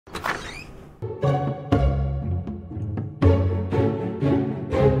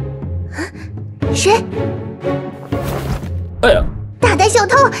谁？哎呀！大胆小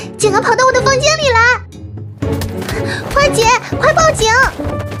偷，竟敢跑到我的房间里来！花姐，快报警！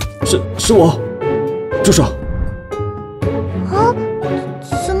是我，住手！啊？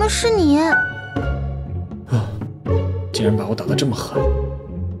怎么是你？啊！竟然把我打得这么狠，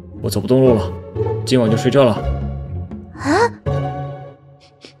我走不动路了，今晚就睡这了。啊？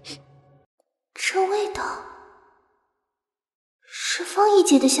这味道是方一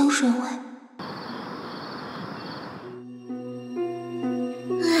姐的香水味。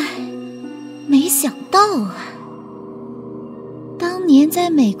没想到啊，当年在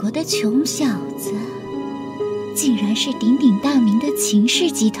美国的穷小子，竟然是鼎鼎大名的秦氏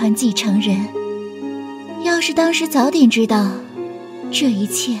集团继承人。要是当时早点知道，这一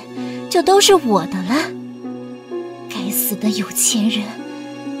切就都是我的了。该死的有钱人，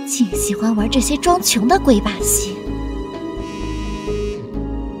竟喜欢玩这些装穷的鬼把戏。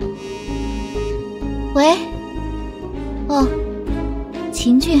喂，哦，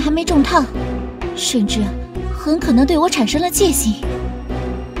秦俊还没中套。甚至很可能对我产生了戒心。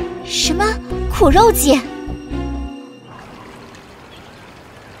什么苦肉计？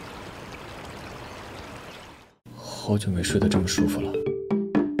好久没睡得这么舒服了。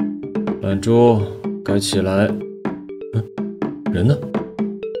懒猪，该起来。人呢？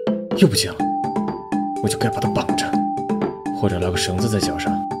又不见了。我就该把他绑着，或者拉个绳子在脚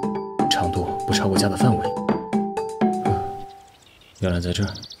上，长度不超过家的范围。原来在这儿。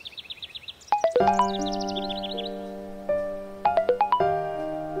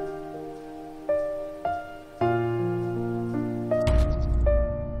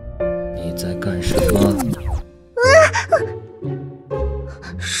你在干什么？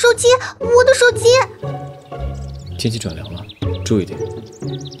手机，我的手机！天气转凉了，注意点，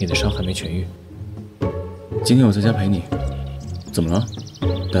你的伤还没痊愈。今天我在家陪你，怎么了？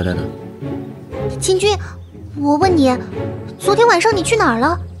呆呆的。秦军，我问你，昨天晚上你去哪儿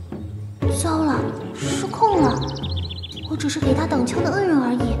了？糟了，失控了。我只是给他挡枪的恩人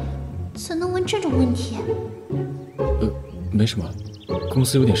而已，怎能问这种问题？没什么，公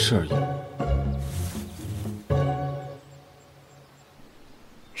司有点事而已。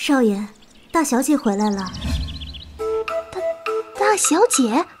少爷，大小姐回来了。大小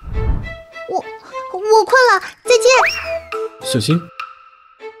姐，我困了，再见。小心，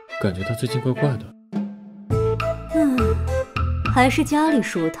感觉他最近怪怪的。还是家里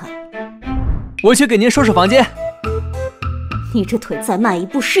舒坦。我去给您收拾房间。你这腿再迈一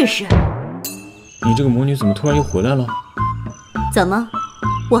步试试。你这个魔女怎么突然又回来了？怎么，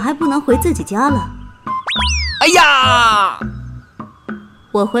我还不能回自己家了？哎呀！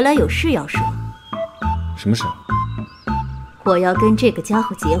我回来有事要说。什么事？我要跟这个家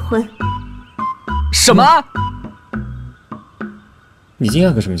伙结婚。什么？你惊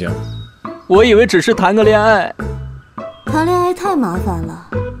讶个什么惊？我以为只是谈个恋爱。谈恋爱太麻烦了，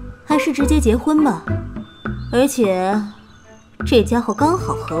还是直接结婚吧。而且，这家伙刚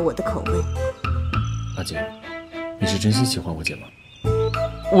好合我的口味。阿姐，你是真心喜欢我姐吗？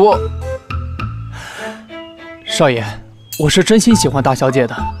少爷，我是真心喜欢大小姐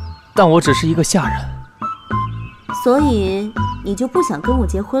的，但我只是一个下人。所以你就不想跟我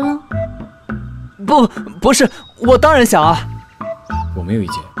结婚了？不是，我当然想啊。我没有意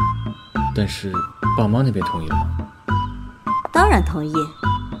见，但是爸妈那边同意了吗？当然同意。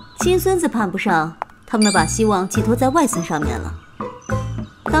亲孙子盼不上，他们把希望寄托在外孙上面了。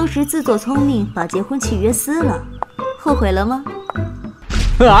当时自作聪明把结婚契约撕了，后悔了吗？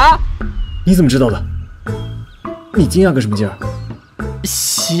啊！你怎么知道的？你惊讶个什么劲儿？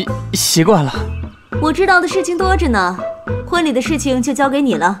习惯了。我知道的事情多着呢，婚礼的事情就交给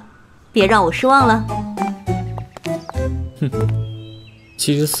你了，别让我失望了。哼，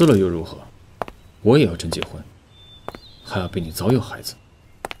契约撕了又如何？我也要真结婚，还要比你早有孩子。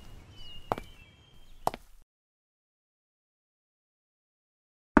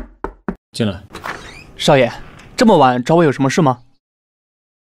进来。少爷，这么晚找我有什么事吗？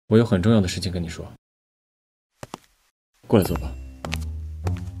我有很重要的事情跟你说。过来坐吧。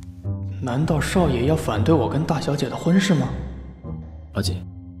难道少爷要反对我跟大小姐的婚事吗？阿姐，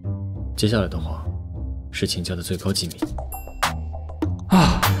接下来的话是秦家的最高机密。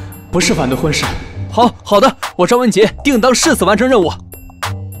啊，不是反对婚事。好的，我赵文杰定当誓死完成任务。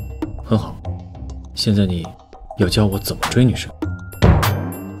很好，现在你要教我怎么追女生。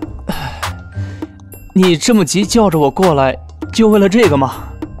你这么急叫着我过来，就为了这个吗？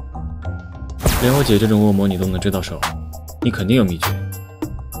连我姐这种恶魔你都能追到手，你肯定有秘诀。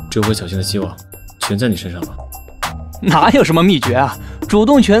这回小新的希望全在你身上了。哪有什么秘诀啊？主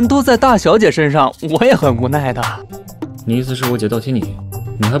动权都在大小姐身上，我也很无奈的。你意思是我姐倒贴你，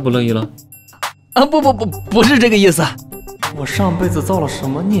你还不乐意了？啊，不是这个意思。我上辈子造了什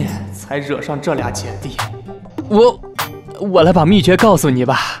么孽，才惹上这俩姐弟？我来把秘诀告诉你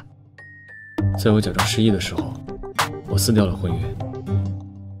吧。在我假装失忆的时候，我撕掉了婚约。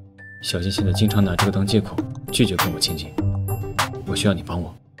小新现在经常拿这个当借口，拒绝跟我亲近。我需要你帮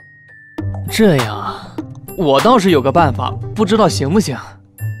我。这样啊，我倒是有个办法，不知道行不行？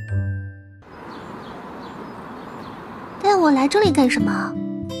带我来这里干什么？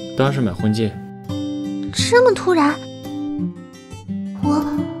当然是买婚戒。这么突然？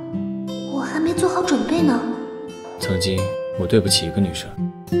我还没做好准备呢。曾经我对不起一个女生，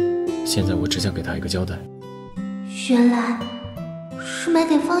现在我只想给她一个交代。原来是买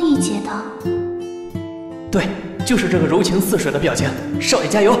给方一姐的。对，就是这个柔情似水的表情。少爷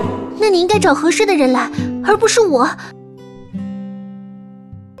加油！那你应该找合适的人来，而不是我。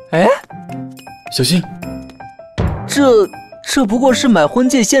哎，小新，这不过是买婚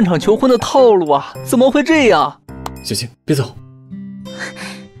戒现场求婚的套路啊，怎么会这样？小新，别走！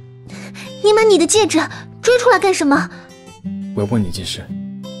你买你的戒指追出来干什么？我要问你一件事，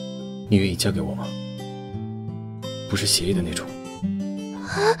你愿意嫁给我吗？不是协议的那种。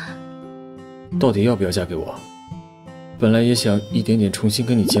到底要不要嫁给我？本来也想一点点重新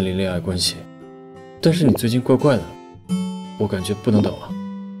跟你建立恋爱关系，但是你最近怪怪的，我感觉不能等了。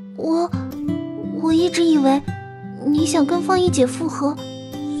我一直以为你想跟方一姐复合，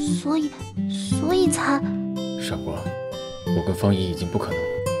所以才……傻瓜，我跟方姨已经不可能了。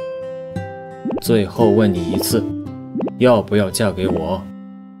最后问你一次，要不要嫁给我？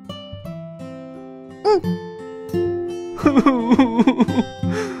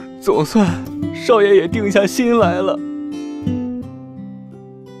总算少爷也定下心来了。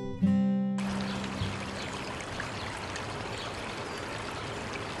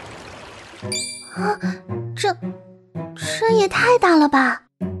啊，这也太大了吧！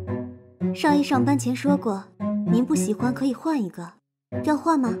少爷上班前说过，您不喜欢可以换一个，要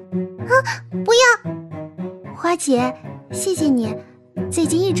换吗？啊，不要！花姐，谢谢你，最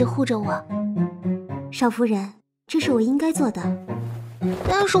近一直护着我。少夫人，这是我应该做的。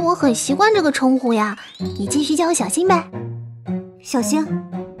但是我很习惯这个称呼呀，你继续叫我小新呗。小新？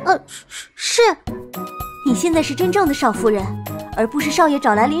是。你现在是真正的少夫人，而不是少爷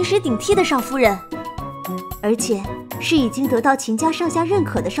找来临时顶替的少夫人，而且是已经得到秦家上下认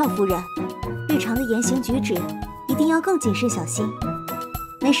可的少夫人。日常的言行举止一定要更谨慎小心。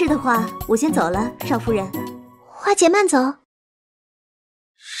没事的话，我先走了，少夫人。花姐慢走。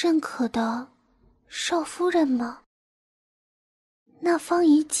认可的少夫人吗？那方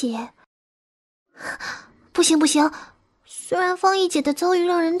怡姐……不行，虽然方怡姐的遭遇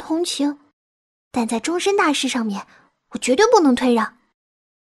让人同情，但在终身大事上面，我绝对不能退让。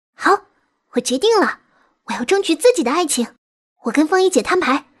好，我决定了，我要争取自己的爱情。我跟方怡姐摊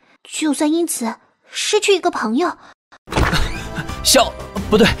牌，就算因此失去一个朋友。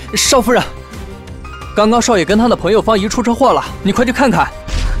不对，少夫人，刚刚少爷跟他的朋友方怡出车祸了，你快去看看。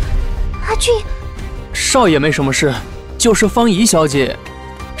阿俊，少爷没什么事，就是方怡小姐。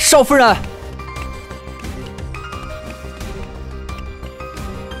少夫人，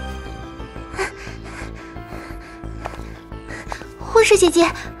护士姐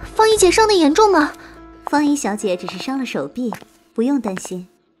姐，方怡姐伤得严重吗？方怡小姐只是伤了手臂，不用担心。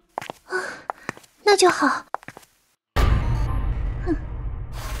那就好。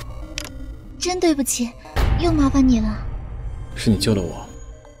真对不起，又麻烦你了。是你救了我，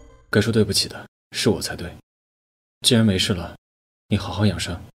该说对不起的是我才对。既然没事了，你好好养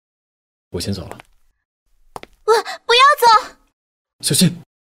伤，我先走了。不要走！小心！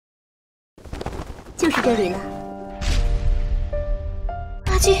就是这里了。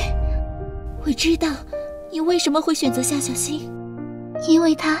阿俊，我知道你为什么会选择夏小新，因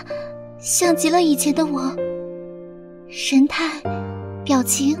为他像极了以前的我，神态、表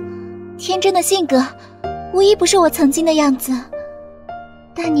情、天真的性格，无一不是我曾经的样子。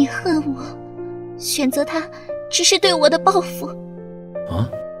但你恨我，选择他只是对我的报复。啊？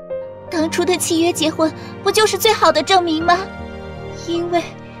当初的契约结婚不就是最好的证明吗？因为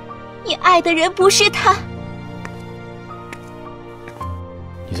你爱的人不是他。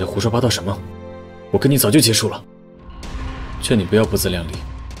你在胡说八道什么？我跟你早就结束了。劝你不要不自量力。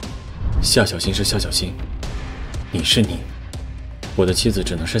夏小新是夏小新，你是你，我的妻子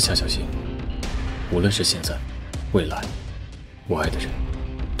只能是夏小新。无论是现在、未来，我爱的人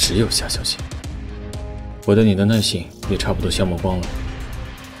只有夏小新。我对你的耐性也差不多消磨光了。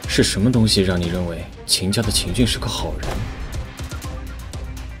是什么东西让你认为秦家的秦俊是个好人？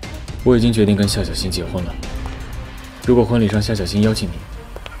我已经决定跟夏小新结婚了。如果婚礼上夏小新邀请你，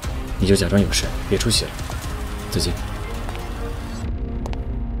你就假装有事，别出席了。再见。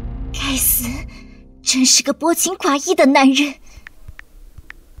该死！真是个薄情寡义的男人。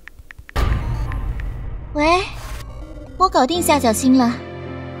喂，我搞定夏小新了，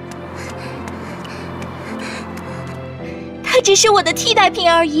他只是我的替代品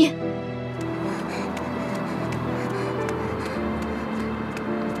而已。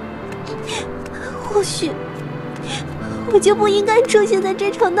或许我就不应该出现在这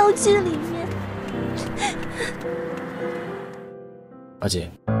场闹剧里面。阿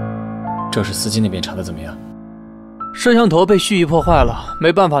姐，肇事司机那边查的怎么样？摄像头被蓄意破坏了，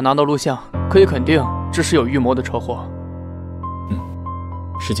没办法拿到录像，可以肯定这是有预谋的车祸。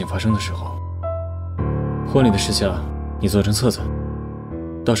事情发生的时候，婚礼的事项你做成册子，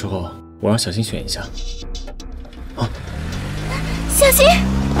到时候我让小新选一下。啊，小新，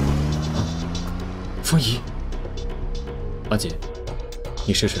方姨，阿姐，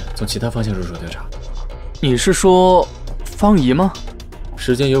你试试从其他方向入手调查。你是说方姨吗？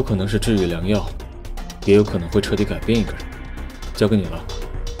时间有可能是治愈良药，也有可能会彻底改变一个人。交给你了，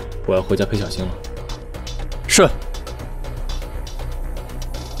我要回家陪小新了。是。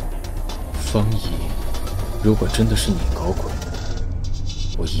方姨，如果真的是你搞鬼，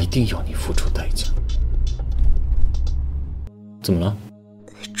我一定要你付出代价。怎么了？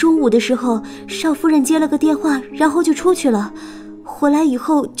中午的时候，少夫人接了个电话，然后就出去了。回来以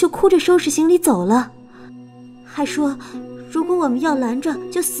后就哭着收拾行李走了，还说如果我们要拦着，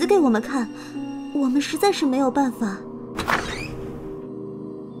就死给我们看。我们实在是没有办法。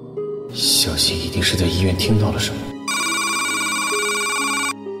小新一定是在医院听到了什么。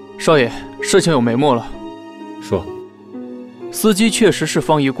少爷，事情有眉目了。说，司机确实是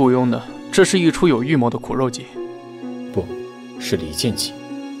方姨雇佣的，这是一出有预谋的苦肉计。不，是离间计。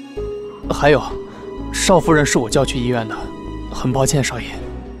还有，少夫人是我叫去医院的，很抱歉，少爷。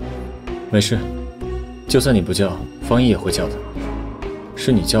没事，就算你不叫，方姨也会叫的。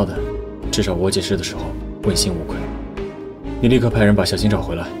是你叫的，至少我解释的时候问心无愧。你立刻派人把小新找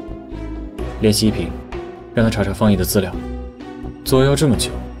回来，联系一平，让他查查方姨的资料。作妖这么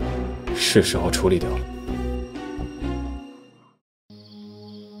久，是时候处理掉了。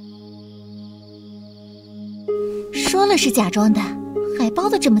说了是假装的，还包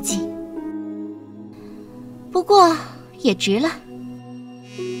得这么紧，不过也值了。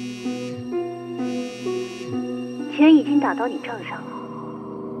钱已经打到你账上了。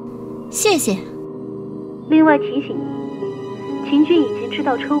谢谢。另外提醒你，秦军已经知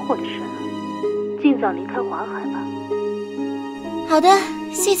道车祸的事了，尽早离开华海吧。好的，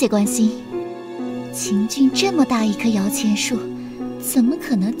谢谢关心。秦军这么大一棵摇钱树，怎么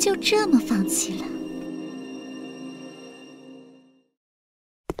可能就这么放弃了？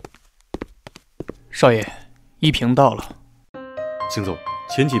少爷，一平到了。邢总，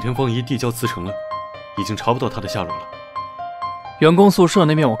前几天方姨递交辞呈了，已经查不到她的下落了。员工宿舍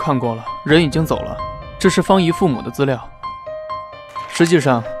那边我看过了，人已经走了。这是方姨父母的资料。实际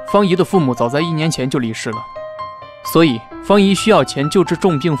上，方姨的父母早在1年前就离世了，所以方姨需要钱救治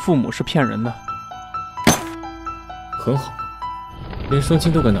重病父母是骗人的。很好，连双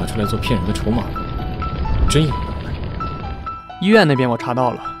亲都敢拿出来做骗人的筹码了，真有能耐。医院那边我查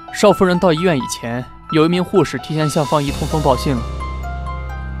到了，少夫人到医院以前，有一名护士提前向方姨通风报信了。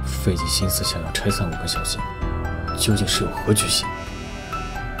费尽心思想要拆散我跟小新，究竟是有何居心？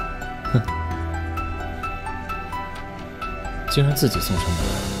哼！竟然自己送上门来。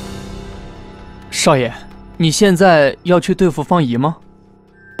少爷，你现在要去对付方姨吗？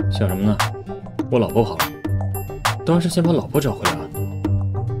想什么呢？我老婆跑了，当然是先把老婆找回来了。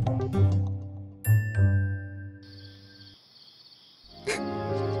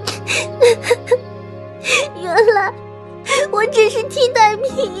原来我只是替代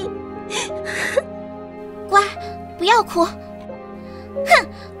品。乖，不要哭。哼，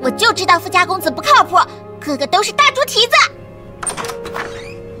我就知道富家公子不靠谱，个个都是大猪蹄子。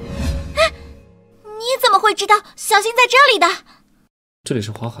你怎么会知道小新在这里的？这里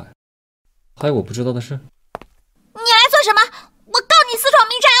是华海，还有我不知道的事？你来做什么？我告你私闯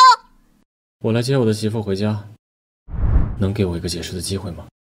民宅哦！我来接我的媳妇回家，能给我一个解释的机会吗？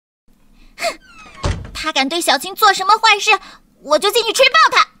他敢对小新做什么坏事，我就进去吹爆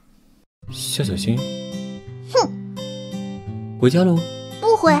他！夏小新，哼，回家喽？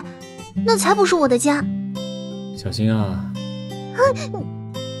不回，那才不是我的家。小新啊，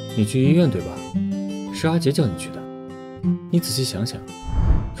你去医院对吧？是阿杰叫你去的。你仔细想想，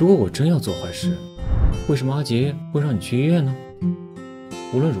如果我真要做坏事，为什么阿杰会让你去医院呢？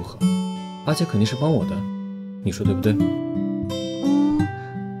无论如何，阿杰肯定是帮我的，你说对不对？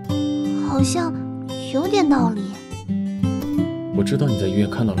好像有点道理。我知道你在医院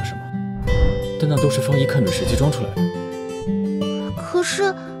看到了什么，但那都是方姨看准时机装出来的。可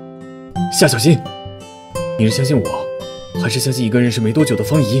是，夏小新，你是相信我，还是相信一个认识没多久的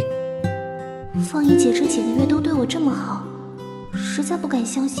方怡？方怡姐这几个月都对我这么好，实在不敢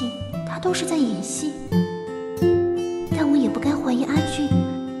相信她都是在演戏。但我也不该怀疑阿俊。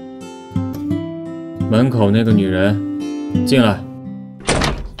门口那个女人，进来。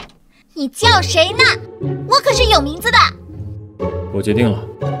你叫谁呢？我可是有名字的。我决定了，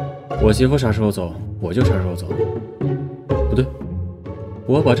我媳妇啥时候走，我就啥时候走。不对，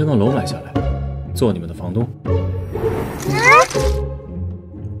我要把这栋楼买下来，做你们的房东。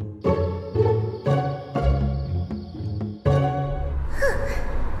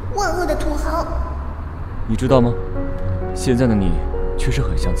万恶的土豪！你知道吗？现在的你确实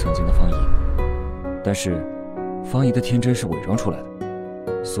很像曾经的方怡，但是方怡的天真是伪装出来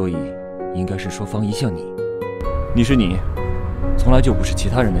的，所以应该是说方怡像你。你是你，从来就不是其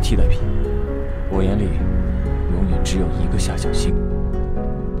他人的替代品。我眼里永远只有一个夏小星。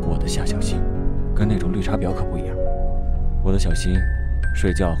我的夏小星跟那种绿茶婊可不一样。我的小星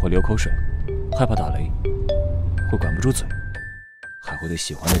睡觉会流口水，害怕打雷，会管不住嘴，还会对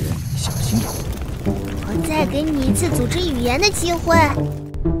喜欢的人小心眼。我再给你一次组织语言的机会。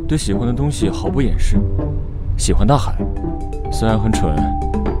对喜欢的东西毫不掩饰，喜欢大海，虽然很蠢，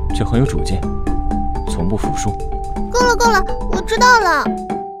却很有主见，从不服输。够了够了，我知道了。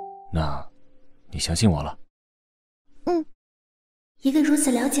那，你相信我了？嗯，一个如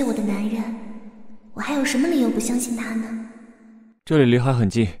此了解我的男人，我还有什么理由不相信他呢？这里离海很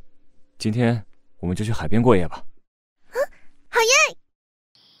近，今天我们就去海边过夜吧。好耶！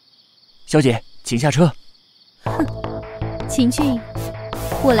小姐，请下车。哼，秦俊，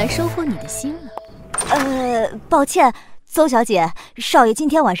我来收获你的心了。抱歉，邹小姐，少爷今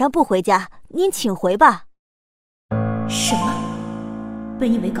天晚上不回家，您请回吧。什么？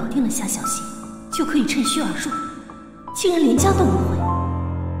本以为搞定了夏小星，就可以趁虚而入，竟然连家都不回，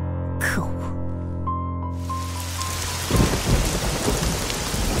可恶！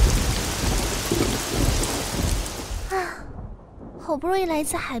啊，好不容易来一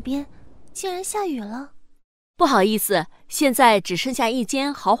次海边，竟然下雨了。不好意思，现在只剩下一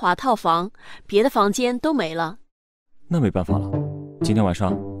间豪华套房，别的房间都没了。那没办法了，今天晚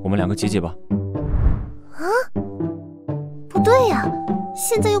上我们两个结吧。啊？不对呀，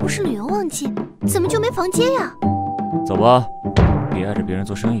现在又不是旅游旺季，怎么就没房间呀？走吧，别碍着别人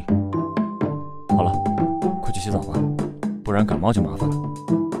做生意。好了，快去洗澡吧，不然感冒就麻烦了。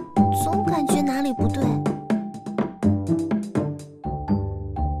总感觉哪里不对。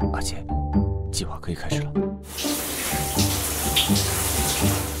阿姐，计划可以开始了。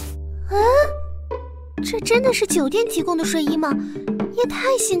这真的是酒店提供的睡衣吗？也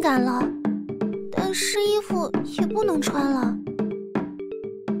太性感了，但湿衣服也不能穿了。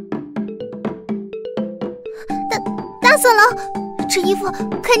大色狼，这衣服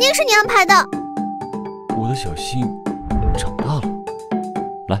肯定是你安排的。我的小星长大了，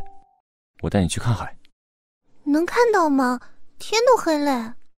来，我带你去看海。能看到吗？天都黑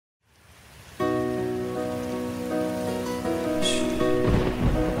了。嘘，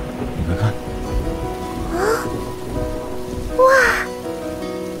你快看。哇！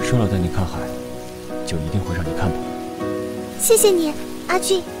说了带你看海，就一定会让你看吧。谢谢你，阿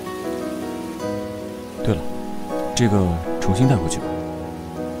俊。对了，这个重新带回去吧，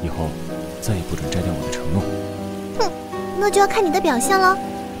以后再也不准摘掉我的承诺。哼，那就要看你的表现了。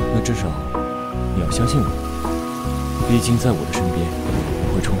那至少你要相信我，毕竟在我的身边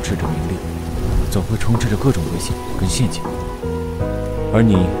不会充斥着名利，总会充斥着各种危险跟陷阱。而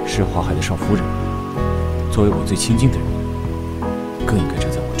你是华海的少夫人，作为我最亲近的人，更应该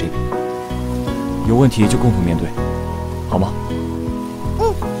站在我这边。有问题就共同面对，好吗？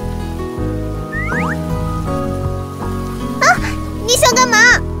嗯。啊！你想干嘛？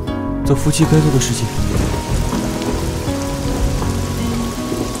做夫妻该做的事情。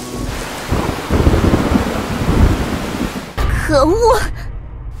可恶！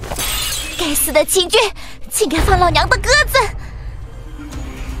该死的秦军，竟敢放老娘的鸽子！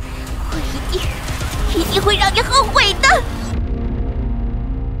我一定会让你后悔的！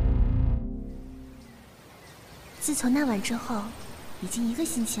自从那晚之后，已经1个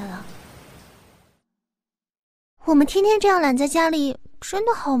星期了。我们天天这样懒在家里，真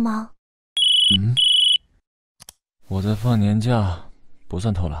的好吗？我在放年假，不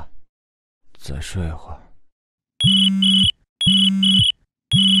算偷懒。再睡一会儿。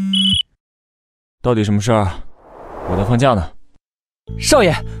到底什么事儿？我在放假呢。少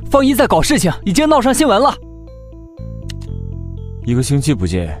爷，方怡在搞事情，已经闹上新闻了。1个星期不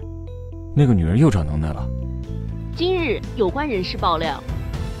见，那个女人又长能耐了。今日有关人士爆料，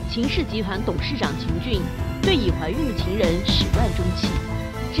秦氏集团董事长秦俊对已怀孕的情人始乱终弃，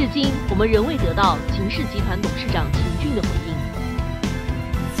至今我们仍未得到秦氏集团董事长秦俊的回应。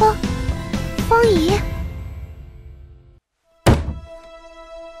方姨，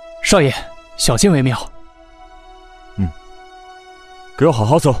少爷，小心为妙。给我好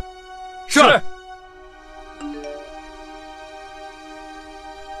好走。是。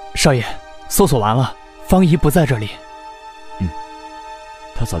少爷，搜索完了，方姨不在这里。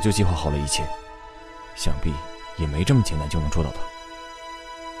他早就计划好了一切，想必也没这么简单就能捉到他。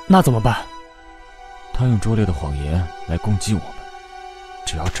那怎么办？他用拙劣的谎言来攻击我们，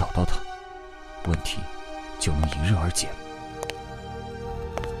只要找到他，问题就能迎刃而解。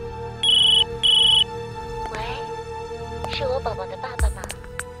喂，是我宝宝的爸爸吗？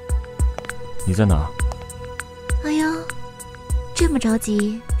你在哪？哎呦，这么着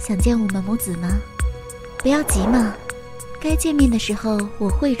急想见我们母子吗？不要急嘛，该见面的时候我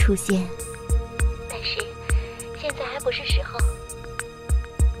会出现，但是现在还不是时候。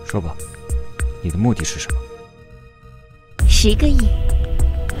说吧，你的目的是什么？10个亿，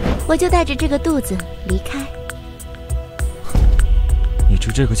我就带着这个肚子离开。你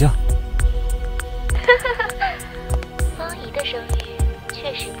值这个价？方姨的声誉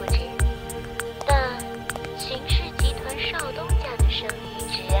确实不值，但秦氏集团少东家的声誉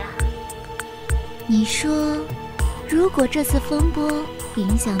值啊。你说，如果这次风波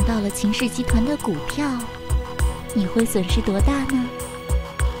影响到了秦氏集团的股票，你会损失多大呢？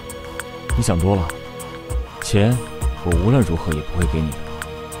你想多了，钱我无论如何也不会给你的。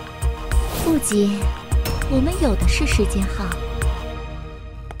不急，我们有的是时间耗。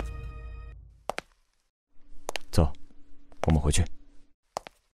走，我们回去。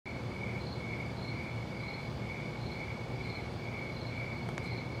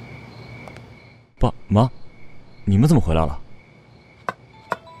爸妈，你们怎么回来了？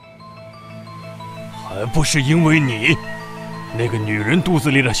还不是因为你，那个女人肚子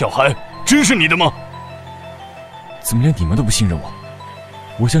里的小孩真是你的吗？怎么连你们都不信任我？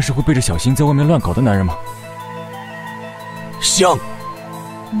我像是会背着小新在外面乱搞的男人吗？像。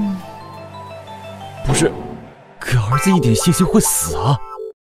不是，给儿子一点信心会死啊！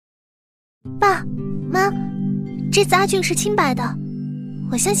爸妈，这次阿俊是清白的，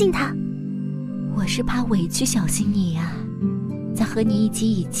我相信他。我是怕委屈小新你呀，在和你一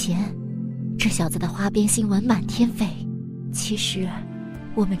起以前，这小子的花边新闻满天飞。其实，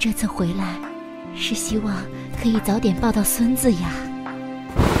我们这次回来，是希望可以早点抱到孙子呀。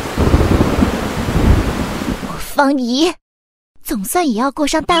我方姨，总算也要过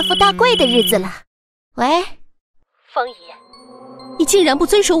上大富大贵的日子了。喂，方姨，你竟然不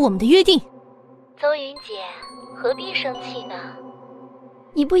遵守我们的约定！邹云姐，何必生气呢？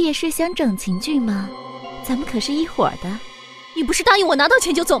你不也是想整秦俊吗？咱们可是一伙的。你不是答应我拿到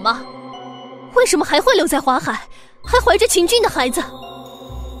钱就走吗？为什么还会留在华海，还怀着秦俊的孩子？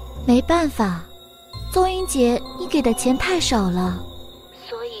没办法，邹云姐，你给的钱太少了，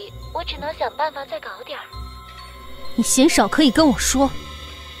所以我只能想办法再搞点儿。你嫌少可以跟我说。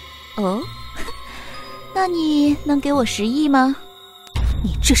哦，那你能给我10亿吗？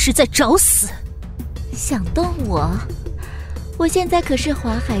你这是在找死！想动我？我现在可是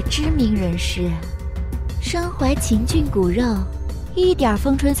华海知名人士，身怀秦俊骨肉，一点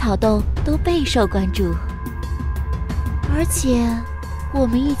风吹草动都备受关注。而且我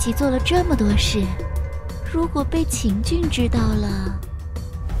们一起做了这么多事，如果被秦俊知道了……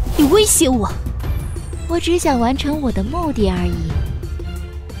你威胁我？我只想完成我的目的而已。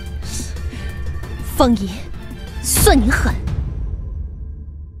方姨，算你狠！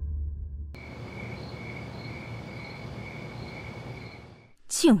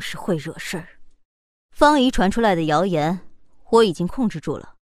竟是会惹事儿。方姨传出来的谣言，我已经控制住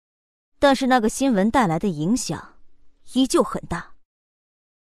了，但是那个新闻带来的影响依旧很大。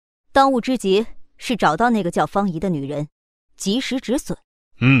当务之急是找到那个叫方姨的女人，及时止损。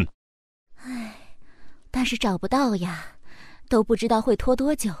唉，但是找不到呀，都不知道会拖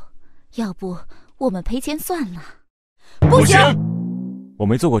多久。要不我们赔钱算了。不行！我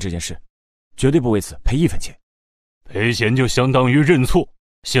没做过这件事，绝对不为此赔1分钱。赔钱就相当于认错，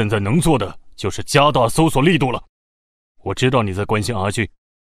现在能做的就是加大搜索力度了。我知道你在关心阿俊，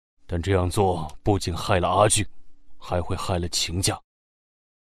但这样做不仅害了阿俊，还会害了秦家。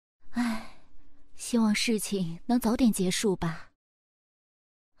唉，希望事情能早点结束吧。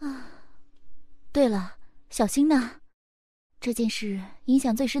对了，小新呢？这件事影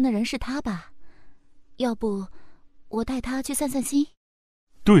响最深的人是他吧？要不我带他去散散心？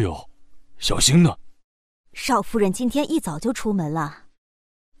对哦，小新呢？少夫人今天一早就出门了。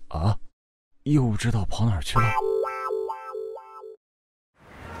啊？又不知道跑哪儿去了？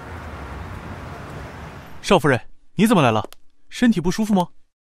少夫人，你怎么来了？身体不舒服吗？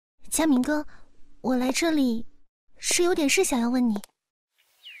佳明哥，我来这里是有点事想要问你。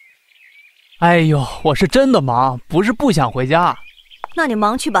哎呦，我是真的忙，不是不想回家。那你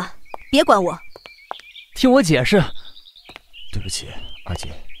忙去吧，别管我。听我解释。对不起，阿姐，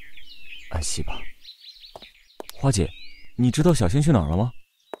安息吧。花姐，你知道小新去哪儿了吗？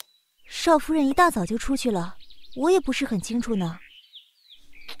少夫人一大早就出去了，我也不是很清楚呢。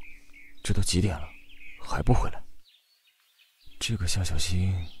这都几点了，还不回来？这个夏小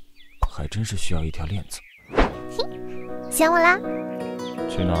新还真是需要一条链子。想我啦？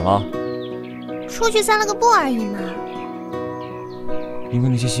去哪儿了？出去散了个步而已嘛。因为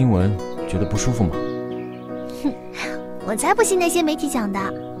那些新闻觉得不舒服吗？哼，我才不信那些媒体讲的，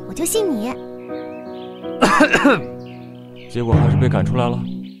我就信你。结果还是被赶出来了。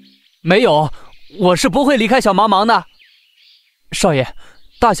没有，我是不会离开小茫茫的。少爷，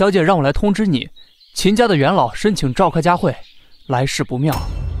大小姐让我来通知你，秦家的元老申请召开家会，来势不妙。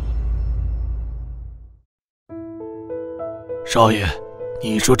少爷，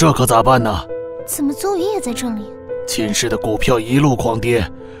你说这可咋办呢？怎么邹云也在这里？秦氏的股票一路狂跌，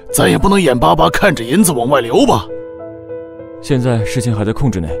咱也不能眼巴巴看着银子往外流吧？现在事情还在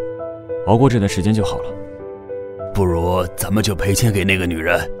控制内，熬过这段时间就好了。不如咱们就赔钱给那个女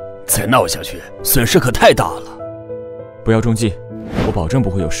人，再闹下去损失可太大了。不要中计，我保证不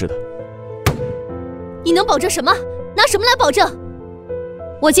会有事的。你能保证什么？拿什么来保证？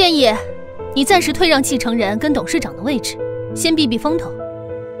我建议你暂时退让继承人跟董事长的位置，先避避风头。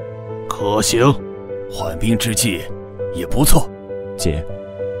可行，缓兵之计也不错。姐，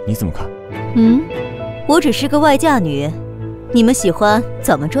你怎么看？我只是个外嫁女，你们喜欢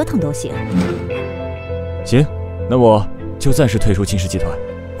怎么折腾都行。行，那我就暂时退出秦氏集团，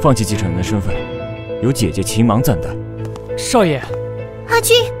放弃继承人的身份，由姐姐秦芒暂代。少爷，阿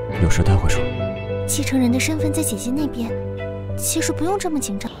君，有事待会说。继承人的身份在姐姐那边，其实不用这么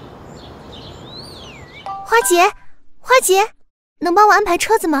紧张。花姐，花姐，能帮我安排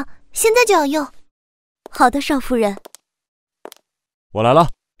车子吗？现在就要用。好的，少夫人。我来了，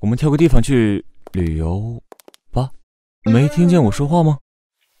我们挑个地方去旅游吧。没听见我说话吗？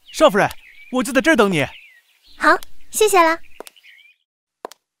少夫人，我就在这儿等你。好，谢谢啦。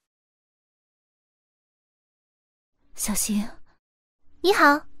小新，你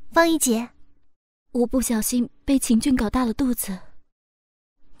好，方姨姐。我不小心被秦俊搞大了肚子，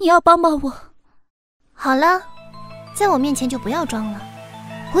你要帮帮我。好了，在我面前就不要装了，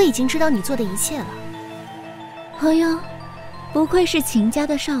我已经知道你做的一切了。哎呦，不愧是秦家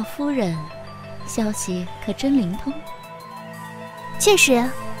的少夫人，消息可真灵通。确实，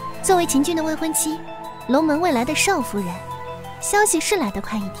作为秦俊的未婚妻，龙门未来的少夫人，消息是来得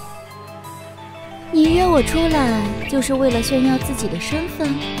快一点。你约我出来就是为了炫耀自己的身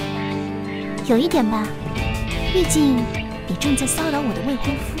份？有一点吧，毕竟你正在骚扰我的未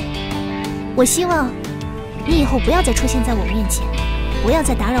婚夫。我希望你以后不要再出现在我面前，不要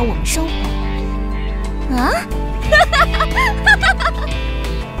再打扰我们生活。啊？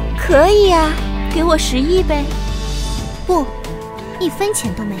可以呀，给我10亿呗。不，1分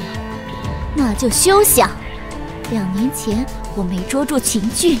钱都没有。那就休想。2年前我没捉住秦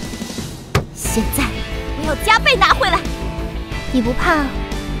俊，现在我要加倍拿回来。你不怕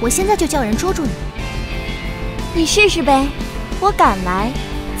我现在就叫人捉住你？你试试呗，我敢来，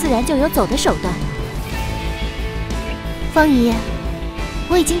自然就有走的手段。方姨，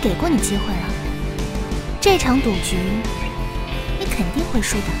我已经给过你机会了，这场赌局你肯定会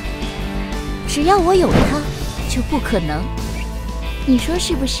输的。只要我有他，就不可能。你说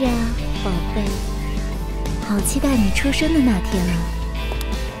是不是啊，宝贝？好期待你出生的那天啊！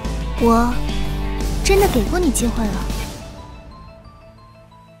我真的给过你机会了。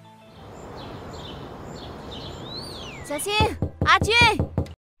小新、阿君，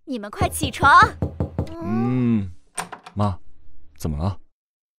你们快起床！妈，怎么了？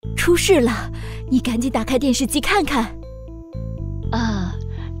出事了，你赶紧打开电视机看看。啊，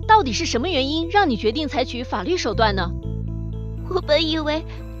到底是什么原因让你决定采取法律手段呢？我本以为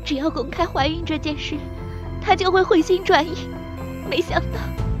只要公开怀孕这件事，他就会回心转意，没想到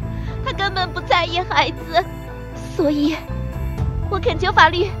他根本不在意孩子，所以我恳求法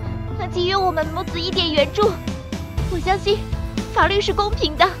律能给予我们母子一点援助。我相信法律是公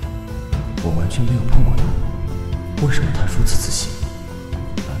平的。我完全没有碰过他，为什么他如此自信？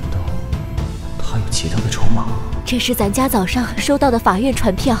难道他有其他的筹码？这是咱家早上收到的法院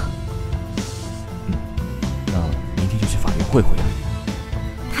传票。那明天就去法院会会他。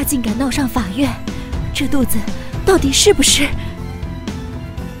他竟敢闹上法院，这肚子到底是不是？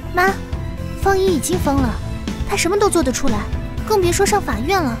妈，方姨已经疯了，她什么都做得出来，更别说上法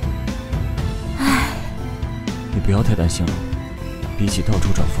院了。你不要太担心了，比起到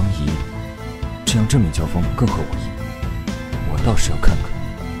处找方姨，这样正面交锋更合我意。我倒是要看看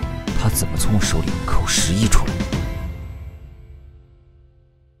他怎么从我手里抠10亿出来。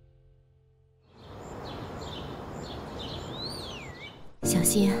小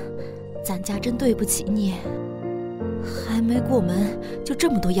新，咱家真对不起你，还没过门就这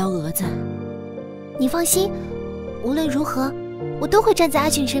么多幺蛾子。你放心，无论如何，我都会站在阿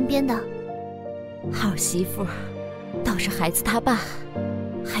俊身边的。好媳妇，倒是孩子他爸，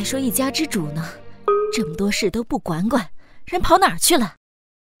还说一家之主呢，这么多事都不管管，人跑哪儿去了？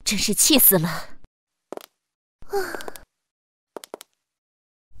真是气死了！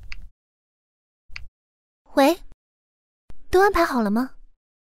喂，都安排好了吗？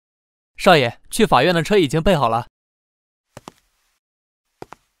少爷，去法院的车已经备好了。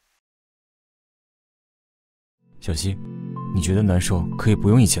小希，你觉得难受可以不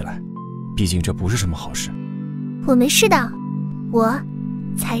用一起来，毕竟这不是什么好事。我没事的，我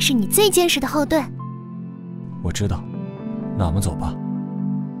才是你最坚实的后盾。我知道，那我们走吧。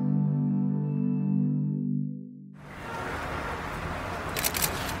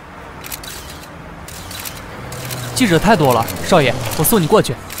记者太多了，少爷，我送你过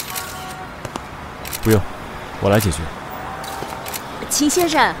去。不用，我来解决。秦先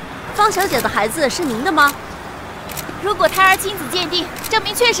生，方小姐的孩子是您的吗？如果胎儿亲子鉴定证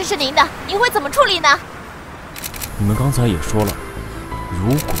明确实是您的，您会怎么处理呢？你们刚才也说了，如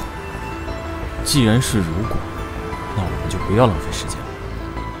果，既然是如果，那我们就不要浪费时间了。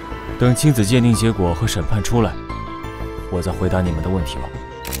等亲子鉴定结果和审判出来，我再回答你们的问题吧。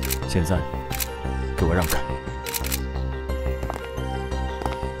现在，给我让开。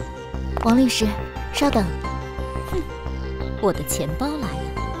王律师，稍等。哼，我的钱包来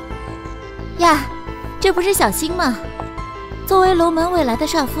了。呀，这不是小新吗？作为龙门未来的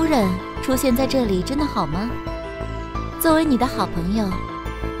少夫人，出现在这里真的好吗？作为你的好朋友，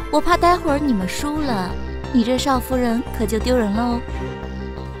我怕待会儿你们输了，你这少夫人可就丢人了哦。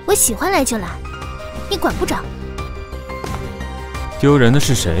我喜欢来就来，你管不着。丢人的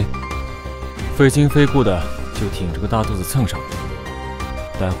是谁？非亲非故的就挺着个大肚子蹭上来。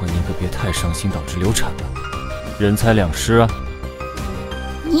待会您可别太伤心，导致流产了，人财两失啊！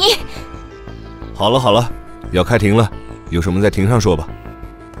你好了好了，要开庭了，有什么在庭上说吧。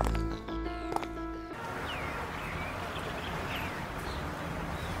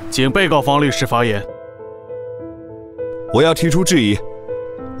请被告方律师发言。我要提出质疑，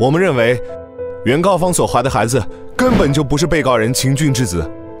我们认为，原告方所怀的孩子根本就不是被告人秦俊之子。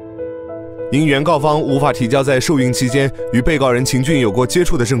因原告方无法提交在受孕期间与被告人秦俊有过接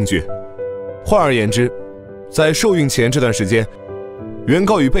触的证据，换而言之，在受孕前这段时间，原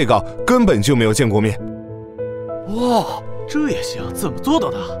告与被告根本就没有见过面。哇，这也行？怎么做到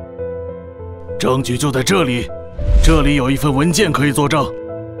的？证据就在这里，这里有一份文件可以作证，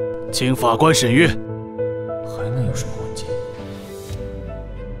请法官审阅。还能有什么文件？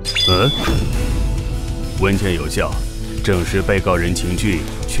文件有效，证实被告人秦俊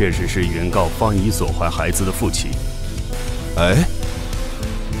确实是原告方怡所怀孩子的父亲。哎，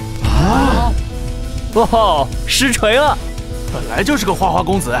啊！哦，实锤了！本来就是个花花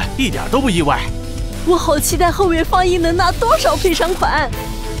公子，一点都不意外。我好期待后面方怡能拿多少赔偿款。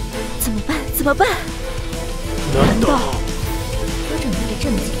怎么办？怎么办？难道我整那个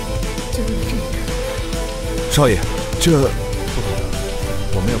证据，就为了这个？少爷，这不可能，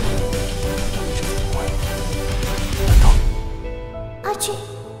我没有朋友。阿俊，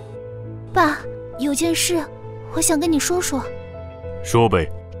爸，有件事我想跟你说说。说呗。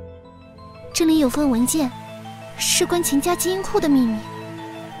这里有份文件，事关秦家基因库的秘密，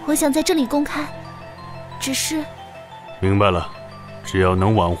我想在这里公开。只是……明白了，只要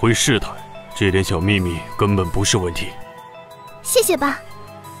能挽回事态，这点小秘密根本不是问题。谢谢爸。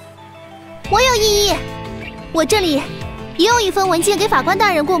我有异议，我这里也有一份文件给法官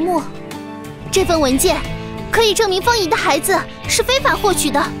大人过目。这份文件可以证明方怡的孩子是非法获取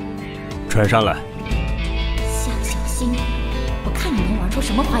的。传上来。夏小新，我看你能玩出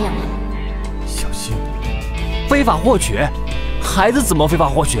什么花样来。小新，非法获取？孩子怎么非法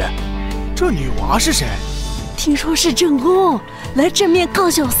获取？这女娃是谁？听说是正宫，来正面告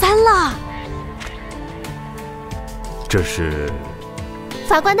小三了。这是……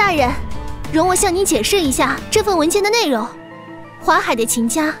法官大人，容我向您解释一下这份文件的内容。华海的秦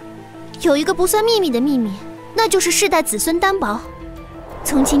家有一个不算秘密的秘密，那就是世代子孙单薄。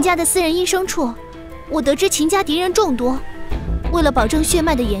从秦家的私人医生处，我得知秦家敌人众多，为了保证血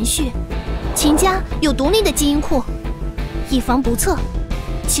脉的延续，秦家有独立的基因库，以防不测。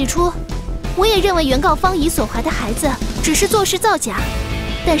起初我也认为原告方怡所怀的孩子只是做事造假，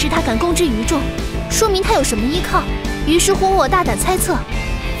但是他敢公之于众，说明他有什么依靠。于是乎我大胆猜测，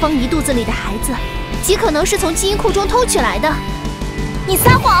方怡肚子里的孩子极可能是从基因库中偷取来的。你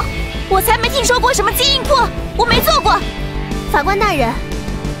撒谎！我才没听说过什么基因库，我没做过。法官大人，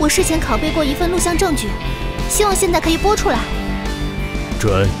我事前拷贝过一份录像证据，希望现在可以播出来。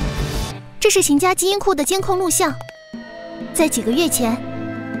准。这是邢家基因库的监控录像，在几个月前，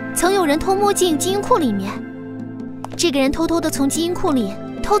曾有人偷摸进基因库里面。这个人偷偷地从基因库里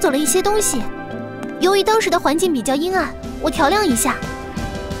偷走了一些东西。由于当时的环境比较阴暗，我调亮一下，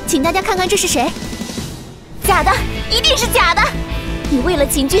请大家看看这是谁。假的，一定是假的！你为了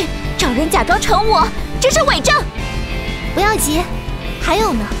秦俊找人假装成我，这是伪证。不要急，还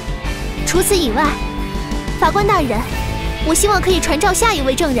有呢。除此以外，法官大人，我希望可以传召下一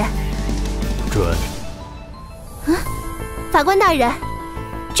位证人。准。法官大人，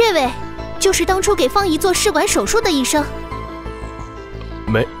这位就是当初给方怡做试管手术的医生。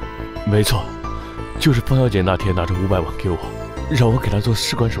没错，就是方小姐那天拿着500万给我，让我给她做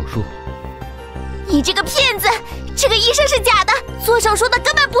试管手术。你这个骗子！这个医生是假的，做手术的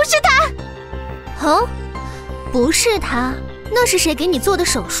根本不是他。哦，不是他，那是谁给你做的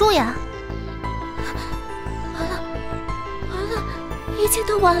手术呀？完了，一切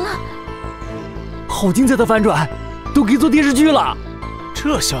都完了。好精彩的反转，都可以做电视剧了。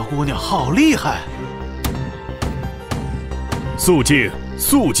这小姑娘好厉害！肃静，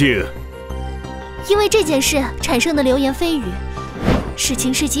肃静！因为这件事产生的流言蜚语，使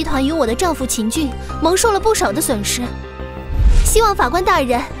秦氏集团与我的丈夫秦俊蒙受了不少的损失。希望法官大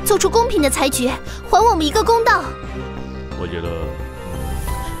人做出公平的裁决，还我们一个公道。我觉得，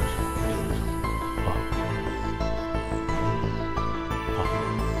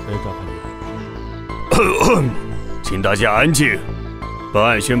请大家安静。本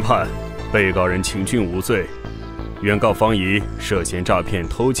案宣判，被告人秦俊无罪，原告方怡涉嫌诈骗、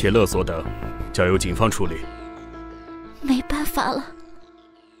偷窃勒索等，交由警方处理。没办法了。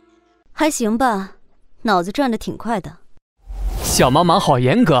还行吧，脑子转得挺快的。小茫茫好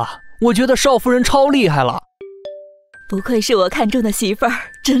严格，我觉得少夫人超厉害了。不愧是我看中的媳妇儿，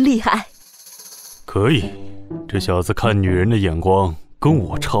真厉害。可以，这小子看女人的眼光跟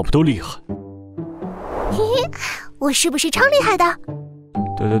我差不多厉害。嘿嘿，我是不是超厉害的？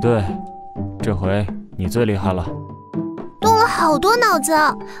对，这回你最厉害了，动了好多脑子。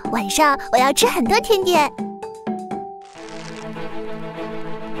晚上我要吃很多甜点。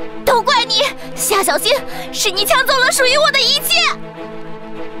都怪你，夏小心，是你抢走了属于我的一切。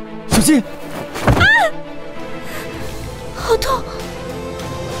小心！好痛！